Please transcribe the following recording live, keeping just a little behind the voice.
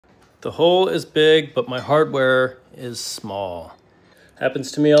The hole is big, but my hardware is small.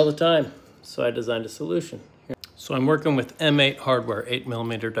 Happens to me all the time, so I designed a solution. So I'm working with M8 hardware,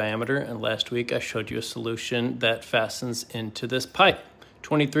 8mm diameter, and last week I showed you a solution that fastens into this pipe.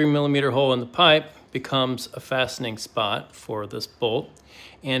 23mm hole in the pipe becomes a fastening spot for this bolt,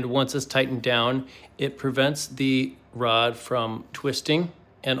 and once it's tightened down, it prevents the rod from twisting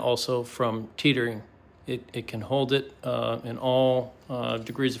and also from teetering. It can hold it in all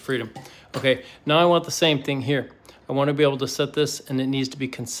degrees of freedom. Okay, now I want the same thing here. I want to be able to set this, and it needs to be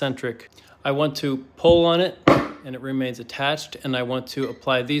concentric. I want to pull on it and it remains attached, and I want to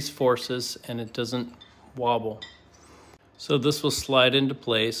apply these forces and it doesn't wobble. So this will slide into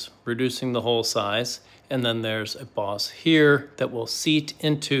place, reducing the hole size, and then there's a boss here that will seat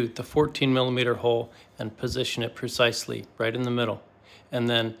into the 14mm hole and position it precisely right in the middle. And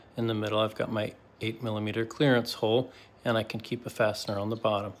then in the middle I've got my 8mm clearance hole, and I can keep a fastener on the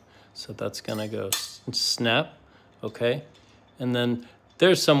bottom. So that's gonna go snap, okay? And then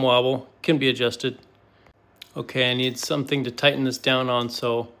there's some wobble, can be adjusted. Okay, I need something to tighten this down on,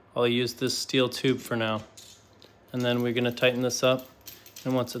 so I'll use this steel tube for now. And then we're gonna tighten this up,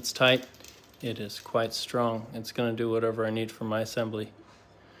 and once it's tight, it is quite strong. It's gonna do whatever I need for my assembly.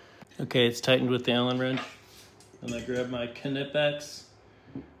 Okay, it's tightened with the Allen wrench. And I grab my Knipex,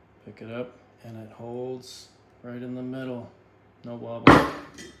 pick it up, and it holds right in the middle, no wobble.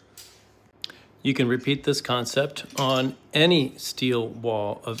 You can repeat this concept on any steel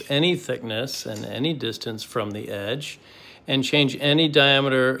wall of any thickness and any distance from the edge, and change any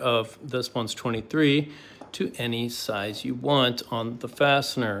diameter of, this one's 23, to any size you want on the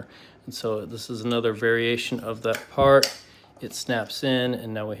fastener. And so this is another variation of that part. It snaps in,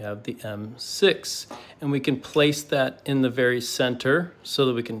 and now we have the M6. And we can place that in the very center so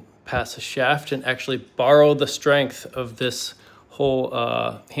that we can pass a shaft and actually borrow the strength of this whole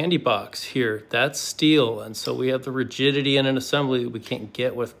handy box here. That's steel, and so we have the rigidity in an assembly that we can't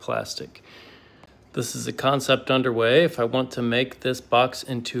get with plastic. This is a concept underway. If I want to make this box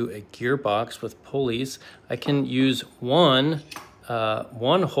into a gearbox with pulleys, I can use one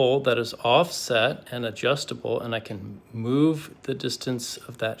hole that is offset and adjustable, and I can move the distance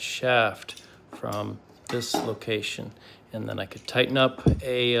of that shaft from this location. And then I could tighten up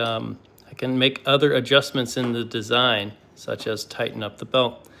I can make other adjustments in the design, such as tighten up the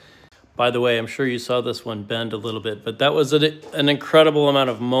belt. By the way, I'm sure you saw this one bend a little bit, but that was an incredible amount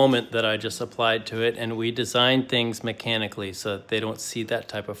of moment that I just applied to it, and we designed things mechanically so that they don't see that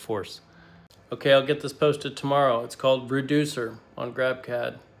type of force. Okay, I'll get this posted tomorrow. It's called Reducer on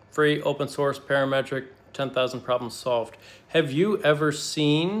GrabCAD. Free, open source, parametric, 10,000 problems solved. Have you ever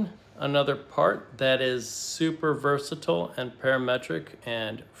seen another part that is super versatile and parametric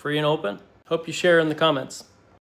and free and open? Hope you share in the comments.